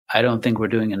I don't think we're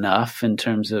doing enough in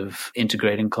terms of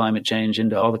integrating climate change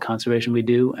into all the conservation we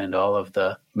do and all of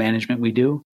the management we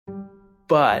do.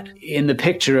 But in the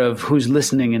picture of who's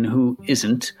listening and who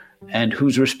isn't, and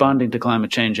who's responding to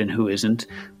climate change and who isn't,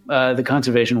 the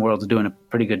conservation world is doing a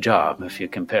pretty good job if you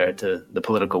compare it to the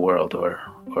political world or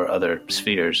other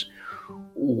spheres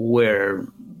where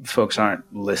folks aren't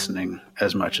listening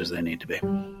as much as they need to be.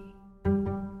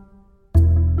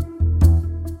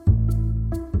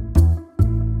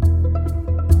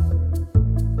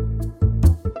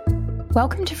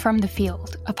 Welcome to From the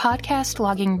Field, a podcast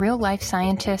logging real-life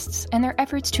scientists and their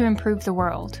efforts to improve the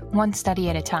world, one study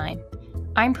at a time.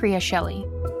 I'm Priya Shelley.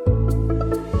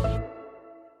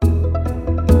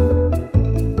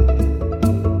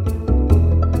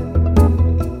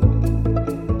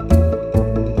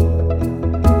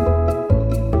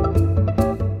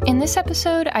 In this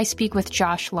episode, I speak with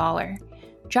Josh Lawler.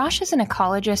 Josh is an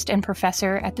ecologist and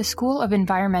professor at the School of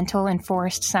Environmental and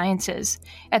Forest Sciences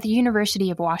at the University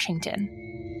of Washington.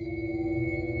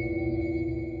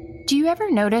 Do you ever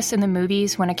notice in the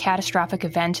movies when a catastrophic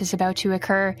event is about to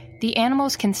occur, the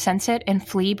animals can sense it and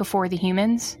flee before the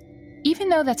humans? Even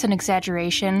though that's an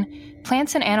exaggeration,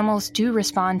 plants and animals do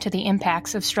respond to the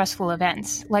impacts of stressful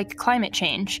events, like climate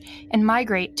change, and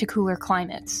migrate to cooler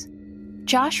climates.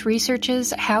 Josh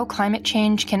researches how climate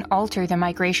change can alter the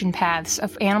migration paths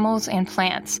of animals and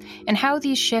plants, and how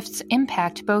these shifts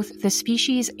impact both the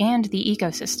species and the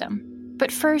ecosystem.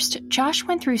 But first, Josh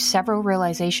went through several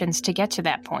realizations to get to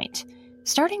that point,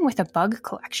 starting with a bug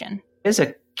collection. As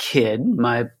a kid,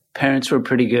 my parents were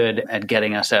pretty good at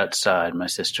getting us outside, my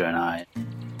sister and I.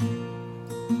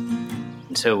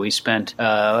 And so we spent a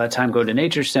lot of time going to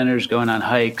nature centers, going on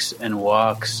hikes and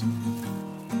walks.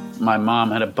 My mom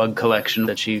had a bug collection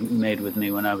that she made with me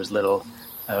when I was little,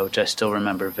 which I still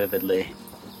remember vividly.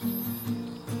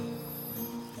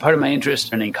 Part of my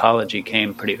interest in ecology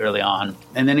came pretty early on.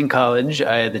 And then in college,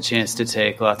 I had the chance to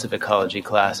take lots of ecology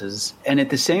classes. And at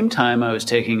the same time, I was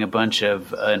taking a bunch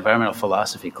of environmental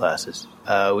philosophy classes,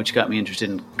 which got me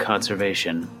interested in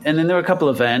conservation. And then there were a couple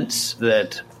events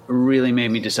that really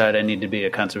made me decide I needed to be a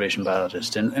conservation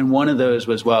biologist. And one of those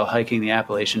was while hiking the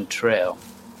Appalachian Trail.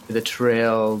 The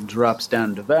trail drops down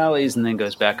into valleys and then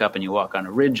goes back up, and you walk on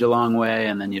a ridge a long way,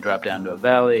 and then you drop down to a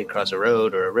valley, across a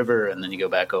road or a river, and then you go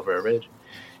back over a ridge.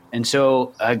 And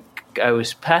so I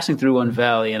was passing through one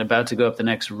valley and about to go up the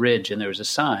next ridge, and there was a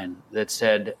sign that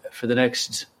said, for the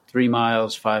next 3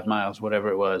 miles, 5 miles, whatever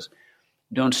it was,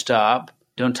 don't stop,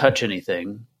 don't touch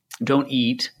anything, don't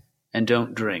eat, and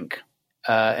don't drink.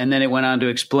 And then it went on to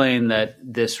explain that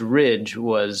this ridge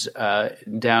was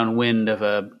downwind of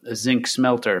a zinc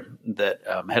smelter that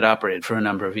had operated for a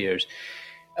number of years.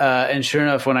 And sure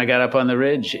enough, when I got up on the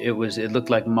ridge, it looked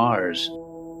like Mars.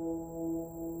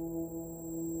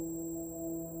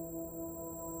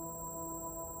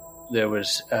 There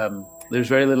was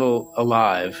very little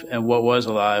alive, and what was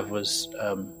alive was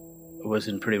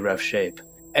in pretty rough shape.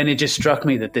 And it just struck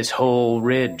me that this whole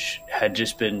ridge had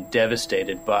just been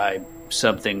devastated by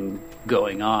something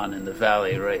going on in the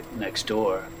valley right next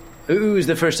door. It was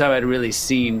the first time I'd really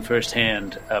seen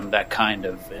firsthand that kind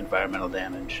of environmental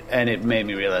damage. And it made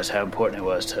me realize how important it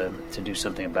was to do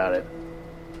something about it.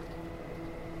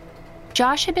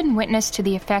 Josh had been witness to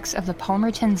the effects of the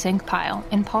Palmerton zinc pile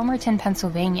in Palmerton,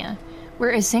 Pennsylvania,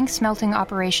 where a zinc smelting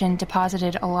operation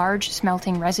deposited a large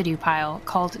smelting residue pile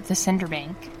called the Cinder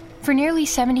Bank. For nearly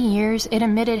 70 years, it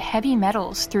emitted heavy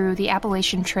metals through the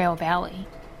Appalachian Trail Valley.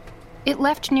 It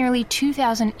left nearly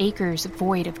 2,000 acres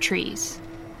void of trees.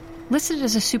 Listed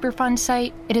as a Superfund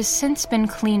site, it has since been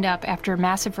cleaned up after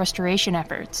massive restoration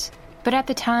efforts, but at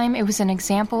the time it was an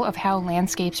example of how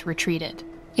landscapes were treated.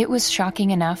 It was shocking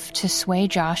enough to sway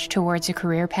Josh towards a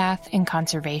career path in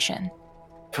conservation.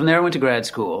 From there, I went to grad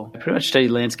school. I pretty much studied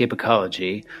landscape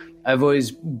ecology. I've always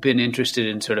been interested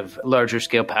in sort of larger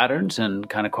scale patterns and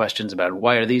kind of questions about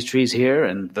why are these trees here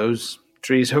and those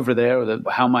trees over there?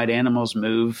 How might animals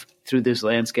move through this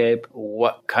landscape?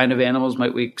 What kind of animals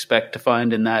might we expect to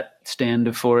find in that stand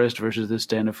of forest versus this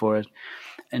stand of forest?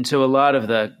 And so a lot of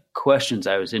the questions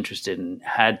I was interested in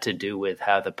had to do with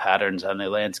how the patterns on the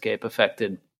landscape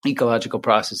affected ecological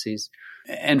processes.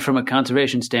 And from a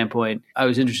conservation standpoint, I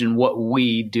was interested in what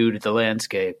we do to the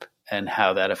landscape and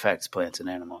how that affects plants and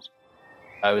animals.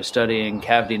 I was studying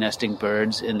cavity nesting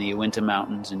birds in the Uinta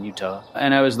Mountains in Utah,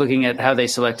 and I was looking at how they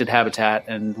selected habitat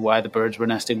and why the birds were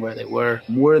nesting where they were.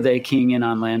 Were they keying in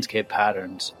on landscape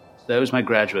patterns? That was my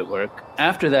graduate work.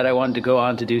 After that, I wanted to go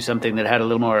on to do something that had a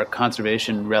little more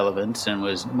conservation relevance and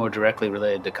was more directly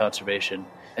related to conservation.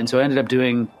 And so I ended up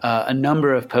doing a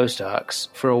number of postdocs.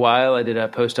 For a while, I did a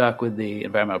postdoc with the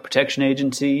Environmental Protection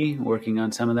Agency, working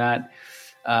on some of that.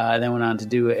 I then went on to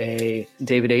do a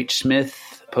David H.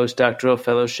 Smith postdoctoral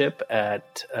fellowship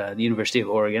at the University of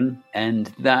Oregon. And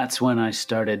that's when I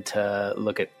started to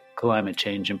look at climate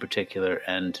change in particular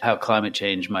and how climate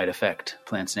change might affect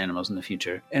plants and animals in the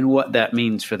future and what that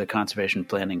means for the conservation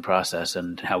planning process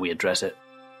and how we address it.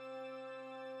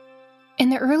 In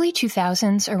the early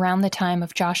 2000s, around the time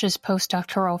of Josh's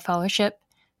postdoctoral fellowship,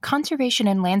 conservation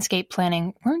and landscape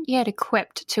planning weren't yet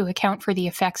equipped to account for the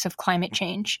effects of climate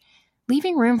change,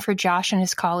 leaving room for Josh and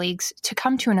his colleagues to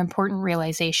come to an important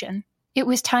realization. It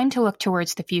was time to look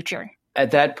towards the future.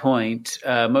 At that point,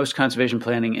 most conservation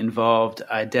planning involved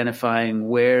identifying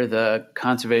where the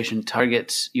conservation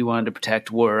targets you wanted to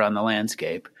protect were on the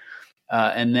landscape,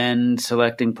 and then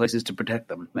selecting places to protect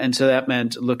them. And so that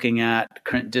meant looking at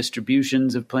current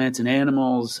distributions of plants and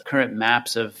animals, current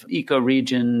maps of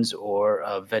ecoregions or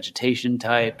of vegetation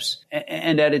types,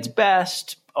 and at its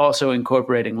best, also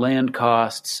incorporating land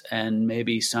costs and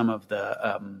maybe some of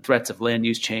the threats of land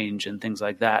use change and things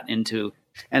like that into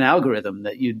an algorithm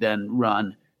that you'd then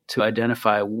run to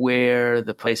identify where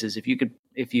the places, if you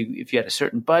had a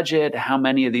certain budget, how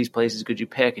many of these places could you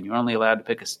pick, and you're only allowed to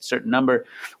pick a certain number,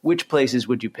 which places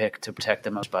would you pick to protect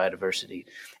the most biodiversity?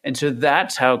 And so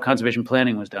that's how conservation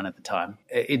planning was done at the time.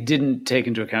 It didn't take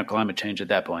into account climate change at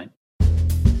that point.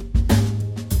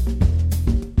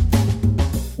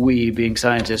 We, being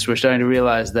scientists, were starting to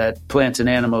realize that plants and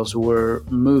animals were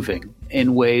moving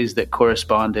in ways that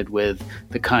corresponded with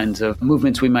the kinds of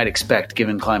movements we might expect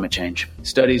given climate change.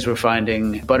 Studies were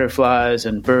finding butterflies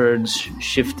and birds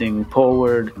shifting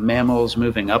poleward, mammals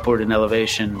moving upward in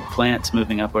elevation, plants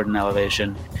moving upward in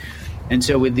elevation. And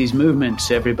so with these movements,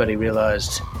 everybody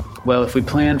realized, well, if we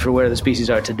plan for where the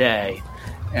species are today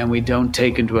and we don't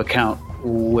take into account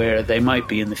where they might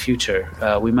be in the future,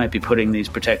 we might be putting these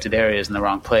protected areas in the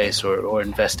wrong place or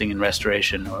investing in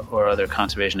restoration or other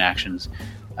conservation actions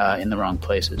in the wrong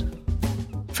places.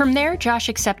 From there, Josh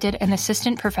accepted an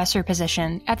assistant professor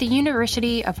position at the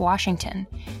University of Washington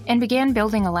and began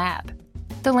building a lab.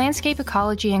 The Landscape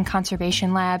Ecology and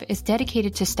Conservation Lab is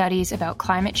dedicated to studies about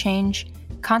climate change,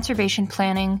 conservation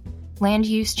planning, land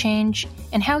use change,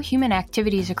 and how human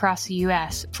activities across the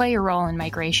U.S. play a role in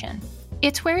migration.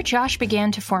 It's where Josh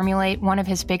began to formulate one of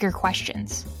his bigger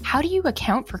questions. How do you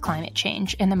account for climate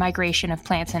change and the migration of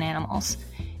plants and animals?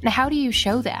 And how do you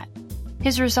show that?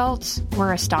 His results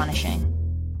were astonishing.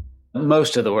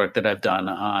 Most of the work that I've done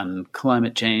on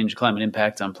climate change, climate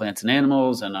impacts on plants and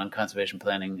animals, and on conservation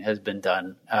planning has been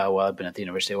done while I've been at the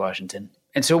University of Washington.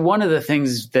 And so one of the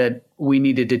things that we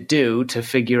needed to do to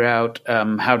figure out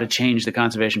how to change the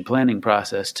conservation planning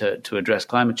process to address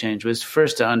climate change was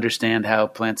first to understand how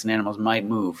plants and animals might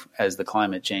move as the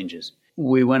climate changes.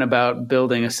 We went about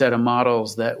building a set of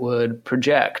models that would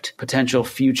project potential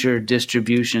future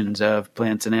distributions of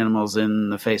plants and animals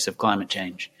in the face of climate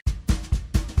change.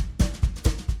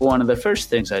 One of the first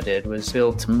things I did was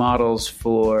built models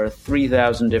for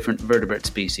 3,000 different vertebrate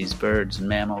species, birds and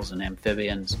mammals and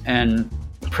amphibians, and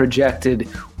projected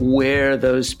where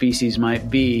those species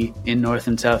might be in North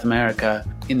and South America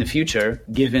in the future,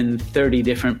 given 30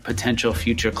 different potential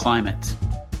future climates.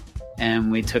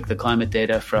 And we took the climate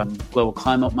data from global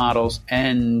climate models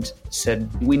and said,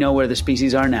 we know where the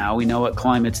species are now. We know what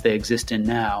climates they exist in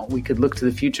now. We could look to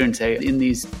the future and say, in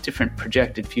these different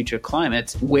projected future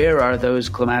climates, where are those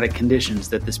climatic conditions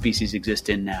that the species exist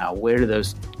in now? Where do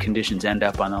those conditions end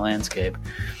up on the landscape?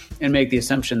 And make the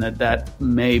assumption that that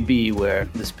may be where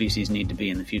the species need to be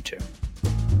in the future.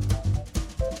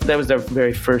 That was our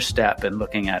very first step in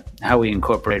looking at how we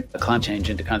incorporate climate change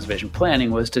into conservation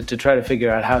planning, was to try to figure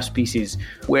out how species,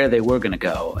 where they were going to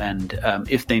go, and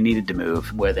if they needed to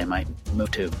move, where they might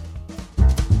move to.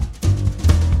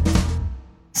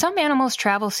 Some animals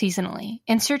travel seasonally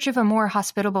in search of a more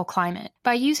hospitable climate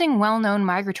by using well-known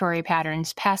migratory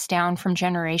patterns passed down from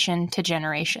generation to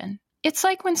generation. It's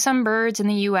like when some birds in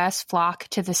the U.S. flock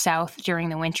to the south during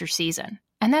the winter season,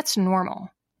 and that's normal.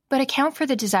 But account for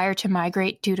the desire to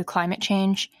migrate due to climate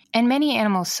change, and many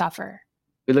animals suffer.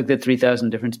 We looked at 3,000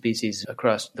 different species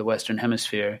across the Western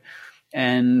Hemisphere,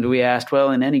 and we asked,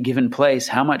 well, in any given place,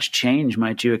 how much change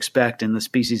might you expect in the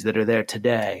species that are there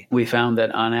today? We found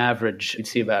that on average, you'd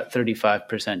see about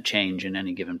 35% change in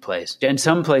any given place. And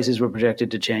some places were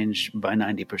projected to change by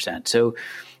 90%. So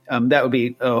that would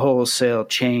be a wholesale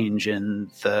change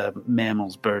in the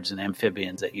mammals, birds, and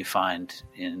amphibians that you find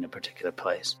in a particular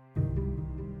place.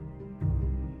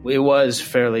 It was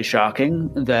fairly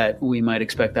shocking that we might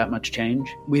expect that much change.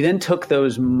 We then took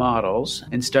those models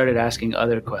and started asking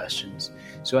other questions.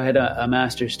 So I had a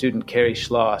master's student, Carrie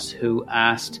Schloss, who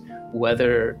asked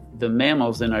whether the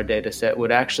mammals in our data set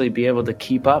would actually be able to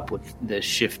keep up with this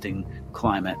shifting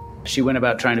climate. She went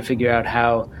about trying to figure out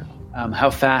how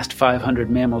fast 500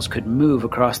 mammals could move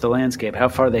across the landscape, how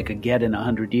far they could get in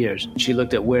 100 years. She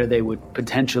looked at where they would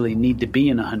potentially need to be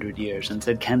in 100 years and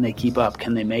said, can they keep up?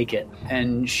 Can they make it?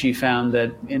 And she found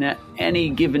that in any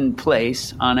given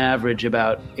place, on average,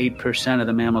 about 8% of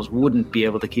the mammals wouldn't be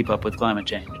able to keep up with climate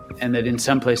change. And that in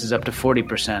some places, up to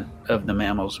 40% of the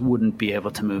mammals wouldn't be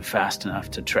able to move fast enough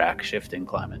to track shifting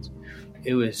climates.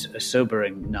 It was a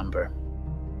sobering number.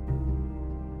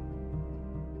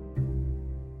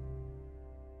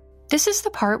 This is the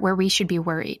part where we should be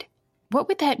worried. What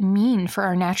would that mean for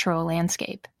our natural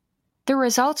landscape? The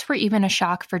results were even a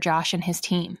shock for Josh and his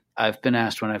team. I've been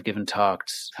asked when I've given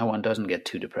talks how one doesn't get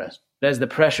too depressed. As the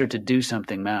pressure to do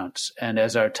something mounts, and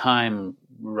as our time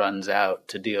runs out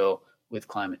to deal with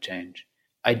climate change,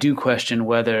 I do question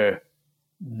whether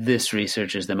this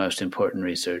research is the most important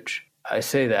research. I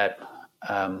say that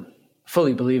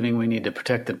fully believing we need to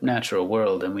protect the natural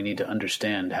world and we need to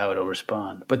understand how it'll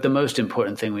respond. But the most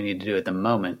important thing we need to do at the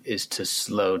moment is to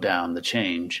slow down the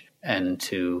change and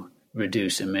to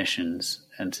reduce emissions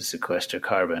and to sequester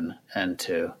carbon and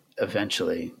to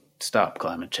eventually stop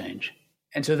climate change.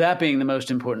 And so that being the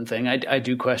most important thing, I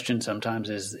do question sometimes,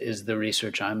 is the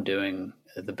research I'm doing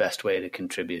the best way to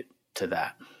contribute to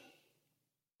that?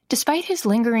 Despite his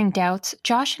lingering doubts,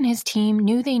 Josh and his team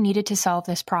knew they needed to solve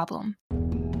this problem.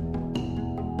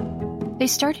 They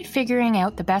started figuring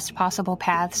out the best possible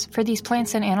paths for these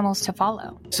plants and animals to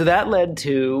follow. So that led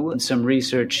to some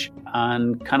research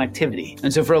on connectivity.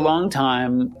 And so for a long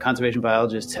time, conservation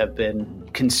biologists have been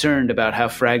concerned about how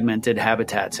fragmented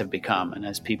habitats have become. And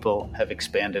as people have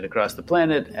expanded across the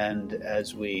planet, and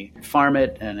as we farm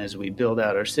it, and as we build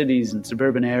out our cities and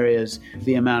suburban areas,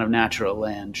 the amount of natural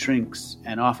land shrinks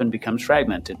and often becomes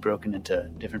fragmented, broken into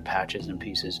different patches and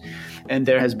pieces. And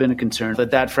there has been a concern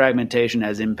that fragmentation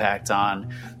has impacts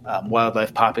on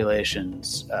wildlife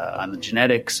populations, on the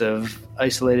genetics of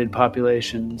isolated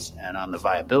populations, and on the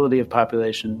viability of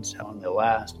populations, how long they'll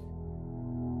last.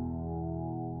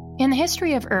 In the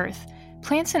history of Earth,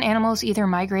 plants and animals either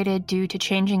migrated due to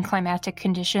changing climatic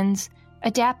conditions,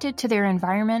 adapted to their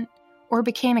environment, or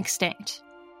became extinct.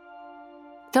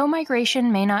 Though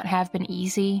migration may not have been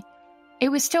easy, it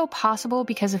was still possible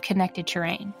because of connected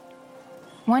terrain.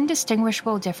 One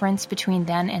distinguishable difference between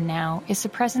then and now is the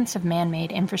presence of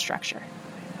man-made infrastructure.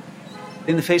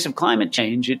 In the face of climate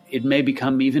change, it may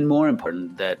become even more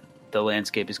important that the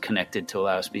landscape is connected to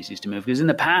allow species to move. Because in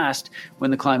the past, when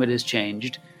the climate has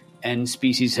changed and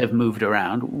species have moved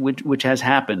around, which has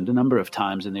happened a number of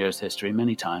times in the Earth's history,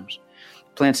 many times,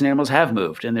 plants and animals have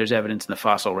moved. And there's evidence in the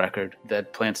fossil record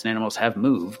that plants and animals have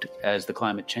moved as the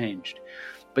climate changed.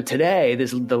 But today,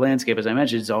 the landscape, as I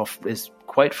mentioned, is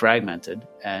quite fragmented,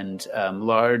 and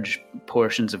large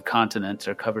portions of continents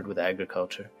are covered with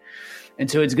agriculture. And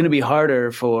so it's going to be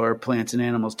harder for plants and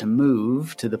animals to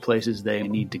move to the places they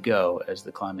need to go as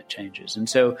the climate changes. And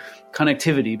so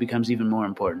connectivity becomes even more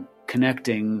important.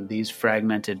 Connecting these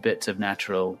fragmented bits of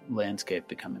natural landscape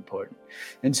become important.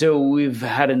 And so we've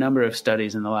had a number of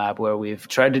studies in the lab where we've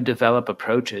tried to develop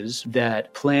approaches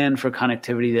that plan for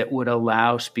connectivity that would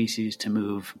allow species to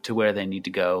move to where they need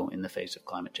to go in the face of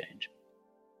climate change.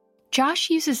 Josh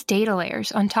uses data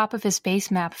layers on top of his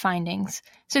base map findings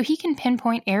so he can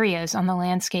pinpoint areas on the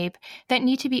landscape that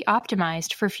need to be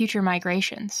optimized for future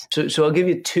migrations. So I'll give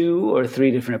you 2 or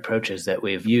 3 different approaches that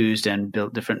we've used and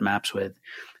built different maps with.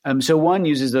 So one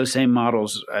uses those same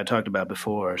models I talked about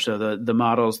before. So the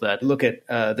models that look at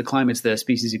the climates that a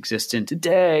species exists in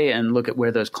today and look at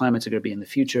where those climates are going to be in the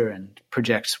future and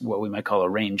projects what we might call a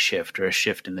range shift or a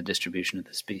shift in the distribution of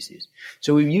the species.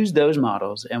 So we've used those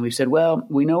models and we've said, well,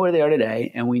 we know where they are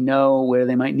today and we know where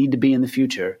they might need to be in the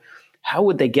future. How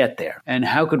would they get there? And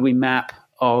how could we map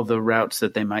all the routes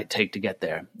that they might take to get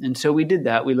there? And so we did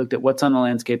that. We looked at what's on the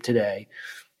landscape today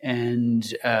and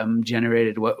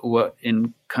generated what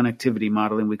in connectivity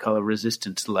modeling we call a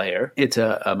resistance layer. It's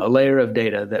a layer of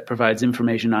data that provides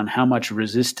information on how much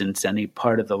resistance any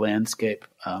part of the landscape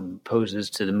poses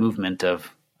to the movement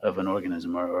of an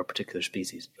organism or a particular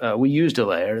species. We used a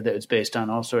layer that was based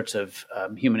on all sorts of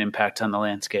human impact on the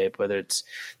landscape, whether it's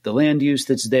the land use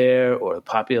that's there or the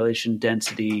population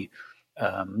density,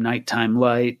 nighttime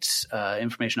lights,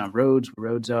 information on roads,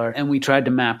 where roads are. And we tried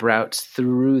to map routes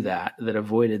through that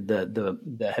avoided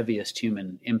the heaviest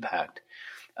human impact.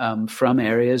 from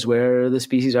areas where the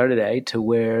species are today to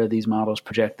where these models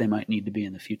project they might need to be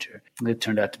in the future. It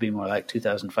turned out to be more like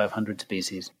 2,500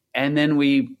 species. And then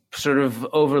we sort of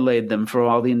overlaid them for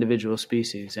all the individual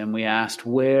species, and we asked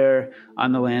where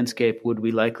on the landscape would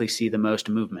we likely see the most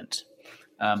movement.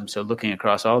 So looking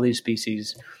across all these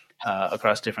species,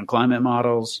 across different climate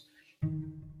models.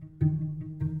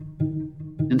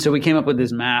 And so we came up with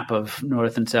this map of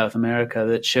North and South America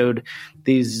that showed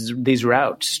these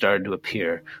routes started to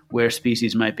appear where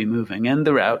species might be moving. And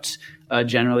the routes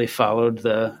generally followed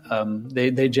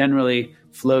they generally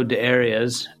flowed to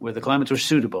areas where the climates were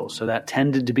suitable. So that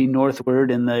tended to be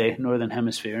northward in the northern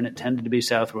hemisphere, and it tended to be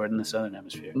southward in the southern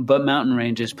hemisphere. But mountain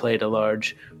ranges played a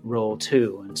large role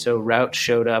too. And so routes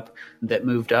showed up that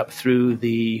moved up through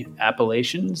the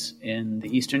Appalachians in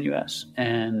the eastern U.S.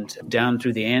 and down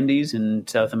through the Andes in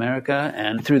South America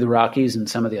and through the Rockies and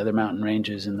some of the other mountain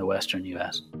ranges in the western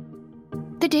U.S.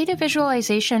 The data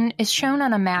visualization is shown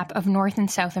on a map of North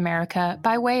and South America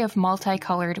by way of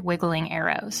multicolored wiggling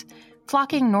arrows,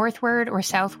 flocking northward or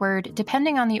southward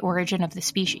depending on the origin of the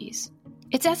species.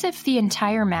 It's as if the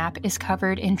entire map is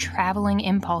covered in traveling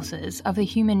impulses of the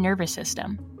human nervous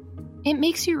system. It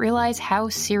makes you realize how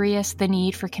serious the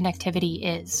need for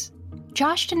connectivity is.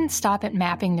 Josh didn't stop at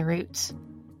mapping the routes.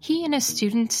 He and his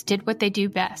students did what they do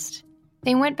best.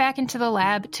 They went back into the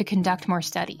lab to conduct more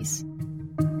studies.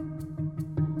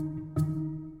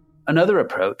 Another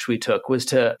approach we took was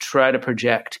to try to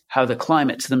project how the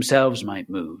climates themselves might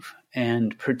move,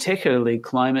 and particularly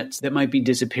climates that might be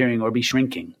disappearing or be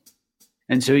shrinking.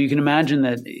 And so you can imagine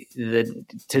that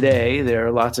today there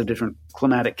are lots of different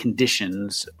climatic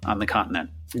conditions on the continent.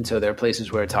 And so there are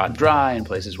places where it's hot and dry and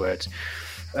places where it's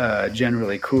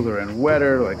generally cooler and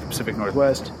wetter, like the Pacific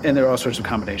Northwest, and there are all sorts of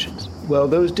combinations. Well,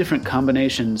 those different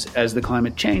combinations, as the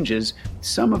climate changes,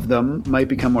 some of them might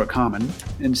become more common,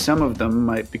 and some of them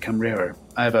might become rarer.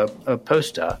 I have a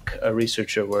postdoc, a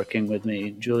researcher working with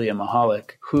me, Julia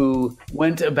Mahalik, who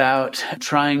went about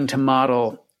trying to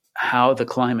model how the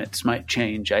climates might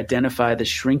change, identify the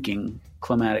shrinking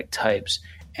climatic types,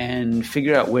 and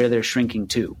figure out where they're shrinking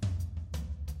to.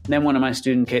 Then one of my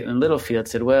students, Caitlin Littlefield,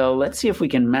 said, well, let's see if we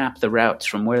can map the routes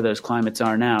from where those climates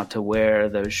are now to where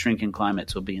those shrinking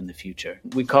climates will be in the future.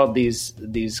 We called these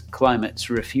climates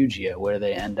refugia, where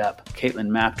they end up. Caitlin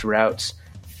mapped routes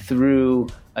through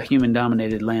a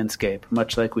human-dominated landscape,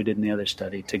 much like we did in the other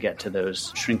study, to get to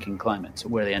those shrinking climates,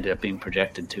 where they ended up being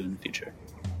projected to in the future.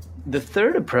 The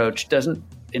third approach doesn't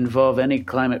involve any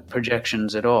climate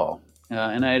projections at all.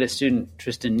 And I had a student,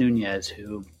 Tristan Nunez,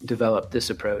 who developed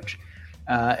this approach.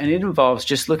 And it involves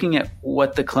just looking at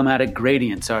what the climatic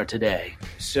gradients are today.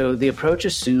 So the approach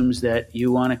assumes that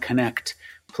you want to connect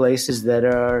places that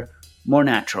are more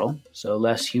natural, so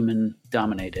less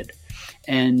human-dominated,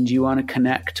 and you want to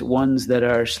connect ones that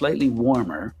are slightly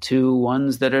warmer to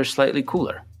ones that are slightly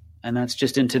cooler. And that's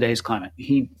just in today's climate.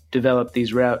 He developed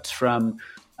these routes from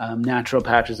natural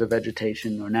patches of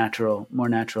vegetation or more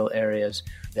natural areas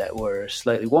that were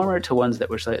slightly warmer to ones that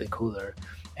were slightly cooler.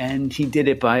 And he did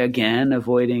it by, again,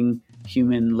 avoiding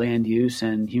human land use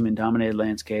and human-dominated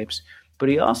landscapes. But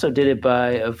he also did it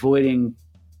by avoiding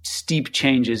steep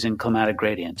changes in climatic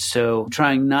gradients. So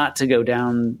trying not to go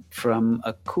down from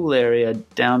a cool area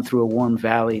down through a warm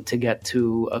valley to get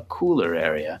to a cooler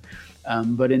area,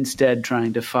 but instead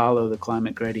trying to follow the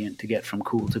climate gradient to get from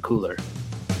cool to cooler.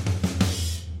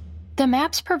 The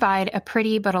maps provide a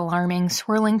pretty but alarming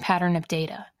swirling pattern of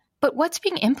data. But what's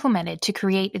being implemented to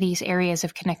create these areas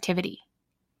of connectivity?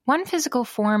 One physical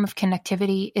form of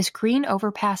connectivity is green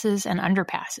overpasses and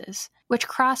underpasses, which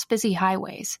cross busy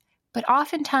highways. But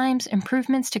oftentimes,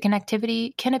 improvements to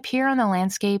connectivity can appear on the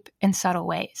landscape in subtle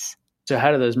ways. So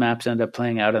how do those maps end up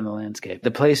playing out on the landscape?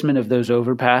 The placement of those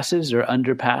overpasses or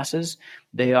underpasses,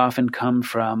 they often come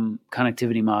from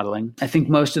connectivity modeling. I think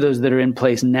most of those that are in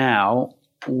place now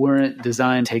weren't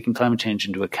designed taking climate change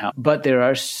into account. But there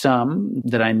are some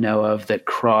that I know of that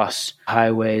cross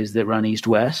highways that run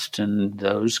east-west, and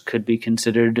those could be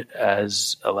considered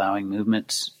as allowing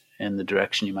movements in the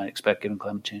direction you might expect given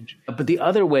climate change. But the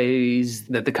other ways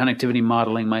that the connectivity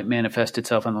modeling might manifest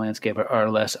itself on the landscape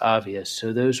are less obvious.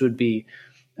 So those would be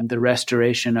the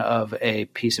restoration of a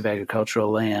piece of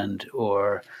agricultural land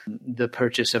or the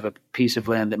purchase of a piece of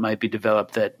land that might be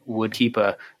developed that would keep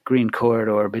a green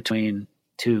corridor between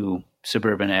two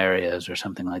suburban areas or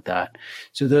something like that.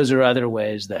 So those are other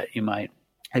ways that you might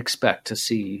expect to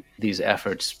see these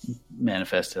efforts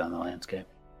manifested on the landscape.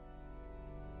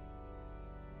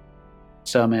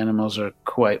 Some animals are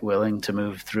quite willing to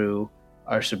move through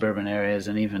our suburban areas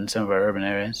and even some of our urban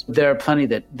areas. There are plenty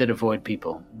that avoid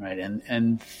people, right?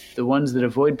 And the ones that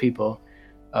avoid people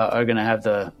are going to have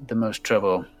the most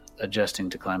trouble adjusting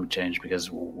to climate change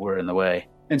because we're in the way.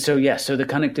 And so, so the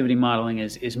connectivity modeling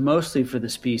is mostly for the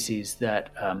species that,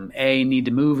 A, need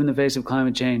to move in the face of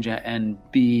climate change, and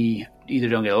B, either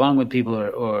don't get along with people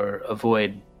or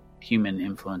avoid human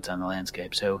influence on the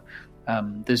landscape. So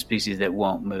those species that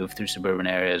won't move through suburban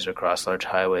areas or cross large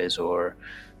highways or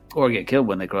get killed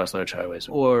when they cross large highways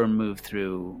or move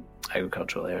through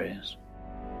agricultural areas.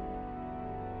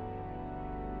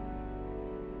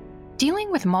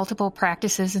 Dealing with multiple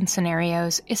practices and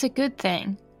scenarios is a good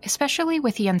thing, especially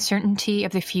with the uncertainty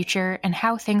of the future and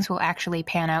how things will actually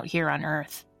pan out here on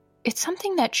Earth. It's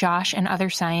something that Josh and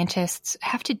other scientists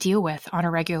have to deal with on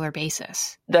a regular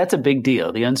basis. That's a big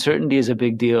deal. The uncertainty is a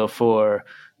big deal for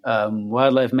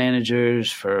wildlife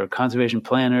managers, for conservation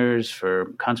planners,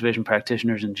 for conservation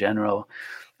practitioners in general.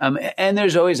 And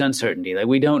there's always uncertainty. Like,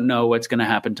 we don't know what's going to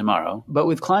happen tomorrow. But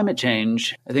with climate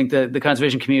change, I think the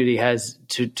conservation community has,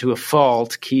 to a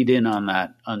fault, keyed in on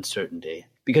that uncertainty.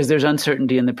 Because there's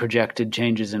uncertainty in the projected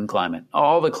changes in climate.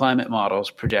 All the climate models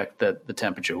project that the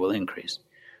temperature will increase.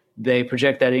 They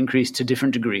project that increase to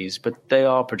different degrees, but they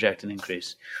all project an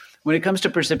increase. When it comes to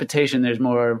precipitation, there's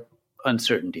more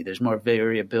uncertainty. There's more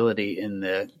variability in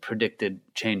the predicted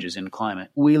changes in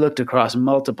climate. We looked across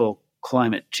multiple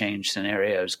climate change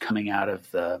scenarios coming out of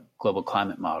the global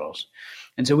climate models.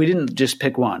 And so we didn't just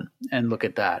pick one and look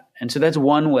at that. And so that's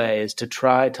one way, is to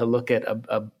try to look at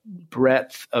a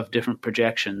breadth of different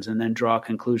projections and then draw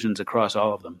conclusions across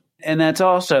all of them. And that's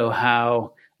also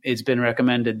how it's been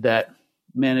recommended that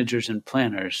managers and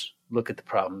planners look at the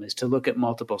problem, is to look at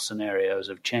multiple scenarios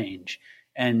of change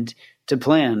and to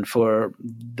plan for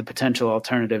the potential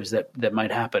alternatives that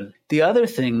might happen. The other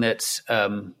thing that's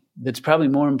probably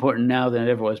more important now than it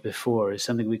ever was before is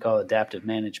something we call adaptive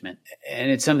management.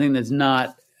 And it's something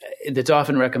that's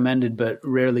often recommended but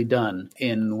rarely done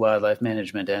in wildlife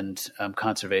management and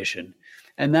conservation.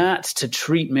 And that's to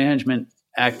treat management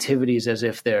activities as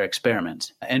if they're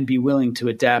experiments and be willing to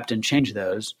adapt and change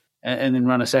those and then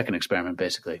run a second experiment,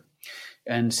 basically,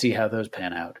 and see how those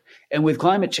pan out. And with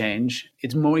climate change,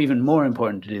 it's even more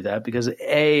important to do that because,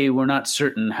 A, we're not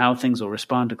certain how things will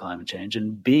respond to climate change,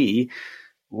 and B,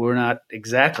 we're not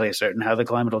exactly certain how the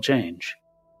climate will change.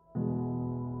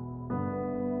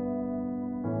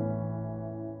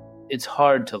 It's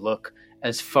hard to look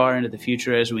as far into the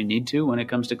future as we need to when it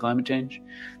comes to climate change.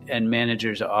 And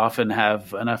managers often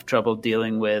have enough trouble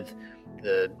dealing with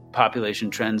the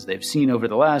population trends they've seen over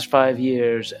the last 5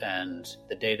 years and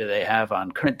the data they have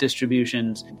on current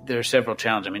distributions. There are several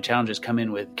challenges. I mean, challenges come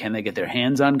in with, can they get their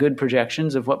hands on good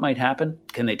projections of what might happen?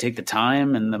 Can they take the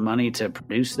time and the money to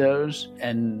produce those?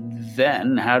 And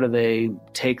then how do they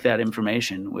take that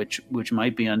information, which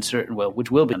might be uncertain,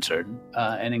 which will be uncertain,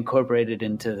 and incorporate it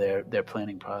into their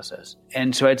planning process?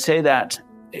 And so I'd say that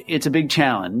it's a big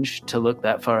challenge to look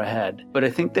that far ahead, but I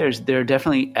think there are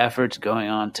definitely efforts going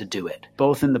on to do it,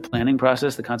 both in the planning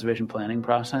process, the conservation planning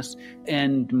process,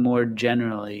 and more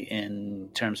generally in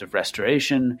terms of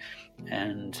restoration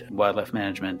and wildlife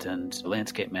management and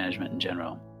landscape management in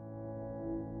general.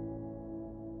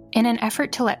 In an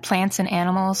effort to let plants and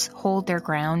animals hold their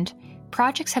ground,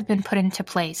 projects have been put into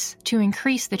place to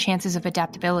increase the chances of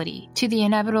adaptability to the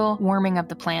inevitable warming of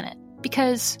the planet.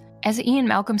 Because, as Ian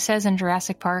Malcolm says in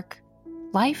Jurassic Park,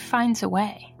 life finds a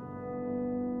way.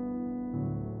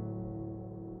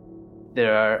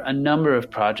 There are a number of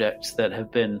projects that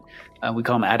have been, we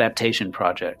call them adaptation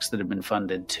projects, that have been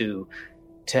funded to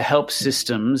help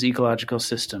systems, ecological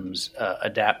systems,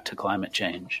 adapt to climate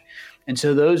change. And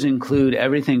so those include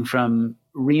everything from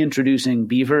reintroducing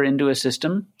beaver into a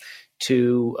system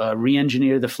to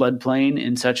re-engineer the floodplain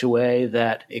in such a way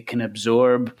that it can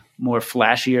absorb more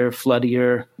flashier,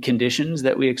 floodier conditions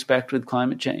that we expect with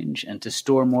climate change, and to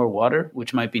store more water,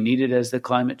 which might be needed as the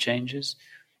climate changes,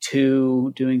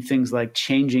 to doing things like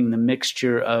changing the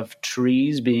mixture of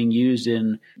trees being used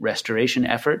in restoration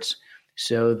efforts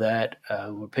so that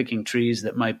we're picking trees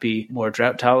that might be more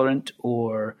drought tolerant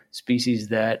or species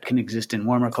that can exist in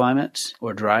warmer climates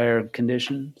or drier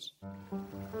conditions.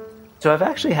 So I've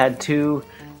actually had 2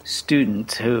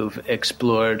 students who've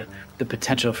explored the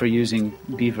potential for using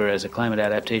beaver as a climate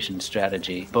adaptation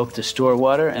strategy, both to store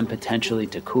water and potentially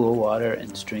to cool water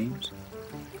in streams.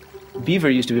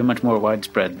 Beaver used to be much more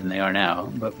widespread than they are now,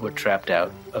 but were trapped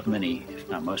out of many, if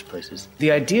not most places.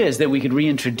 The idea is that we could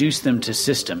reintroduce them to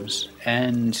systems,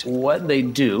 and what they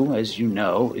do, as you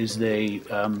know, is they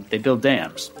build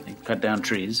dams. They cut down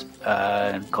trees,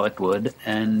 collect wood,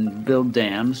 and build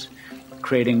dams,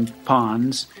 creating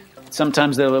ponds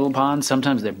Sometimes they're little ponds,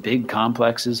 sometimes they're big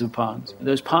complexes of ponds.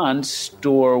 Those ponds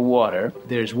store water.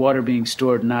 There's water being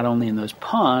stored not only in those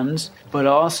ponds, but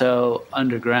also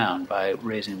underground by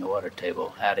raising the water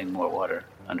table, adding more water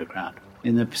underground.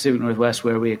 In the Pacific Northwest,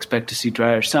 where we expect to see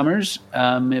drier summers,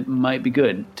 it might be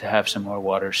good to have some more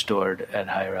water stored at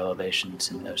higher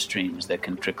elevations in those streams that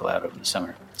can trickle out over the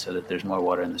summer so that there's more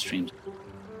water in the streams.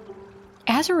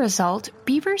 As a result,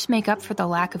 beavers make up for the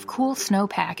lack of cool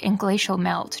snowpack and glacial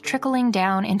melt trickling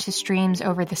down into streams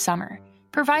over the summer,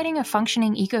 providing a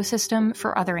functioning ecosystem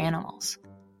for other animals.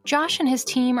 Josh and his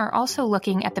team are also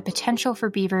looking at the potential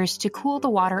for beavers to cool the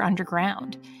water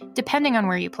underground, depending on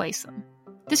where you place them.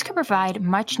 This could provide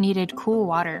much-needed cool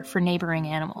water for neighboring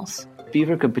animals.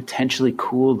 Beaver could potentially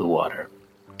cool the water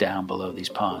down below these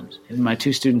ponds. And my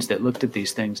two students that looked at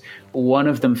these things, one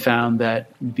of them found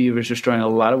that beavers were storing a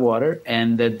lot of water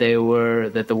and that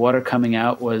the water coming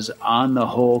out was on the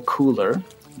whole cooler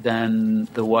than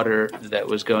the water that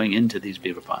was going into these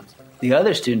beaver ponds. The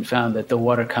other student found that the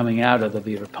water coming out of the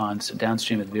beaver ponds,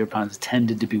 downstream of the beaver ponds,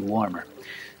 tended to be warmer.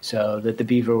 So that the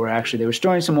beaver they were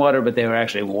storing some water, but they were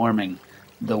actually warming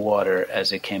the water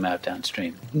as it came out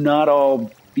downstream. Not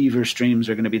all beaver streams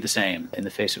are going to be the same in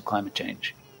the face of climate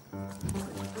change.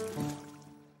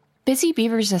 Busy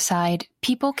beavers aside,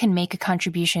 people can make a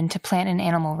contribution to plant and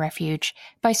animal refuge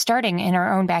by starting in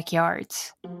our own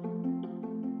backyards.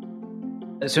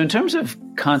 So in terms of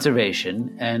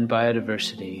conservation and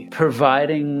biodiversity,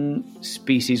 providing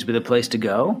species with a place to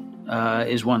go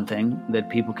is one thing that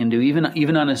people can do,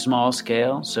 even on a small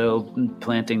scale. So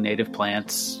planting native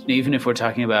plants, even if we're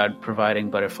talking about providing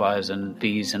butterflies and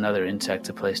bees and other insects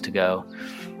a place to go,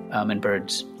 and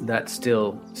birds, that's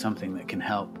still something that can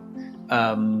help.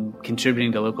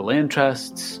 Contributing to local land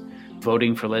trusts,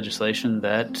 voting for legislation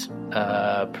that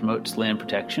promotes land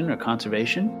protection or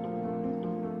conservation.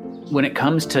 When it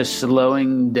comes to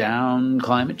slowing down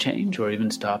climate change or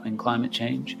even stopping climate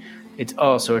change, it's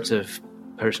all sorts of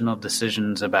personal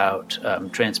decisions about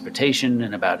transportation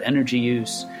and about energy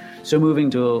use. So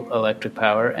moving to electric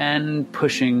power and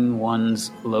pushing one's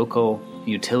local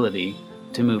utility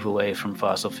to move away from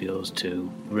fossil fuels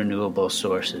to renewable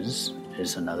sources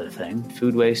is another thing.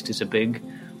 Food waste is a big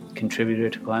contributor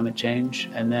to climate change.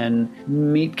 And then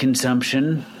meat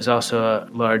consumption is also a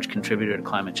large contributor to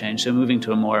climate change. So moving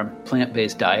to a more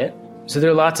plant-based diet. So there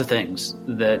are lots of things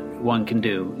that one can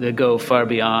do that go far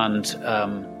beyond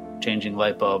changing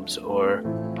light bulbs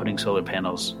or putting solar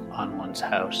panels on one's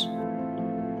house.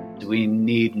 We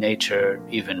need nature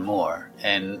even more,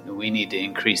 and we need to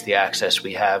increase the access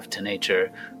we have to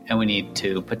nature, and we need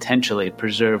to potentially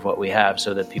preserve what we have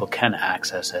so that people can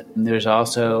access it. And there's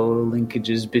also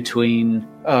linkages between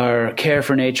our care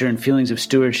for nature and feelings of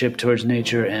stewardship towards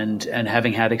nature and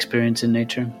having had experience in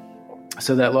nature.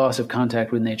 So that loss of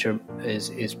contact with nature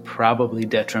is probably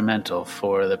detrimental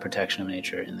for the protection of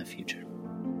nature in the future.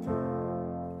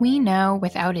 We know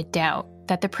without a doubt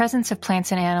that the presence of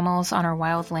plants and animals on our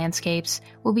wild landscapes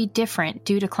will be different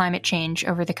due to climate change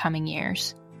over the coming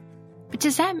years. But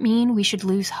does that mean we should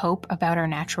lose hope about our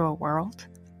natural world?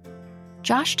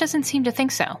 Josh doesn't seem to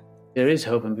think so. There is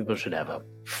hope and people should have hope.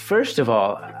 First of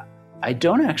all, I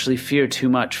don't actually fear too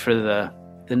much for the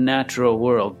natural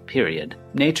world, period.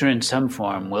 Nature in some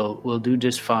form will do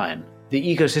just fine.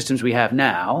 The ecosystems we have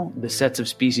now, the sets of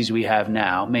species we have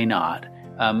now, may not.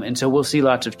 And so we'll see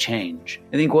lots of change.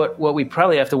 I think what we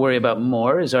probably have to worry about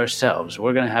more is ourselves.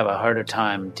 We're going to have a harder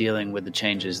time dealing with the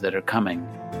changes that are coming.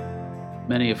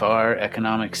 Many of our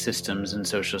economic systems and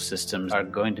social systems are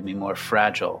going to be more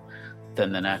fragile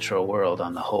than the natural world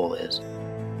on the whole is.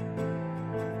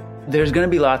 There's going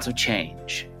to be lots of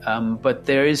change, but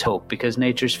there is hope because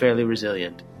nature's fairly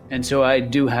resilient. And so I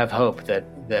do have hope that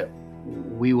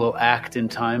we will act in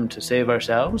time to save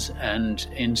ourselves, and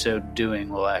in so doing,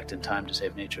 we'll act in time to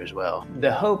save nature as well.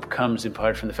 The hope comes in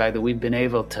part from the fact that we've been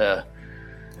able to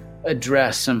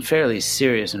address some fairly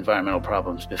serious environmental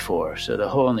problems before. So the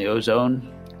hole in the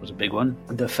ozone was a big one.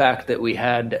 The fact that we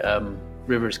had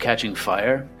rivers catching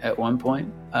fire at one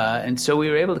point. And so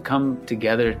we were able to come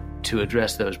together to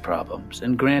address those problems.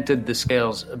 And granted, the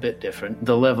scale's a bit different.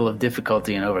 The level of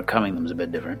difficulty in overcoming them is a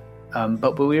bit different.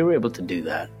 But we were able to do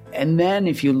that. And then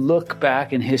if you look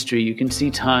back in history, you can see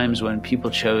times when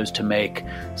people chose to make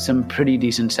some pretty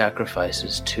decent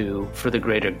sacrifices for the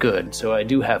greater good. So I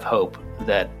do have hope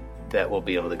that we'll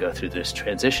be able to go through this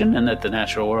transition and that the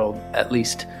natural world, at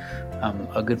least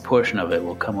a good portion of it,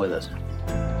 will come with us.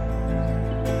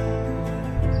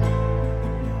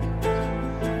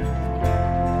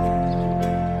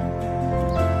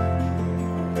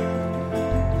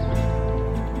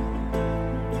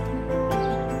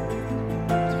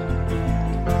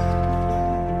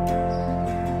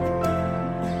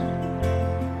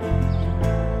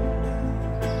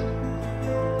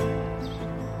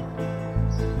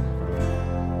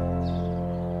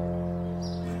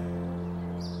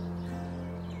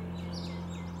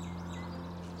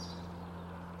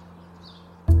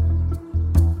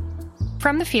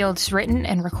 From the Field's written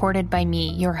and recorded by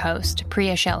me, your host,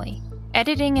 Priya Shelley.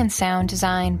 Editing and sound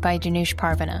design by Danush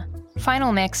Parvana.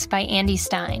 Final mix by Andy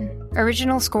Stein.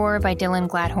 Original score by Dylan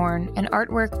Gladhorn and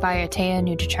artwork by Atea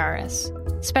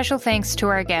Nujacharis. Special thanks to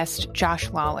our guest,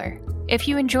 Josh Lawler. If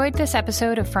you enjoyed this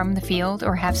episode of From the Field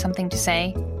or have something to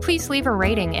say, please leave a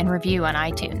rating and review on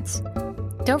iTunes.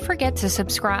 Don't forget to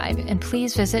subscribe, and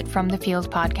please visit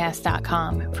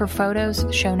FromTheFieldPodcast.com for photos,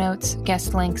 show notes,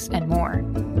 guest links, and more.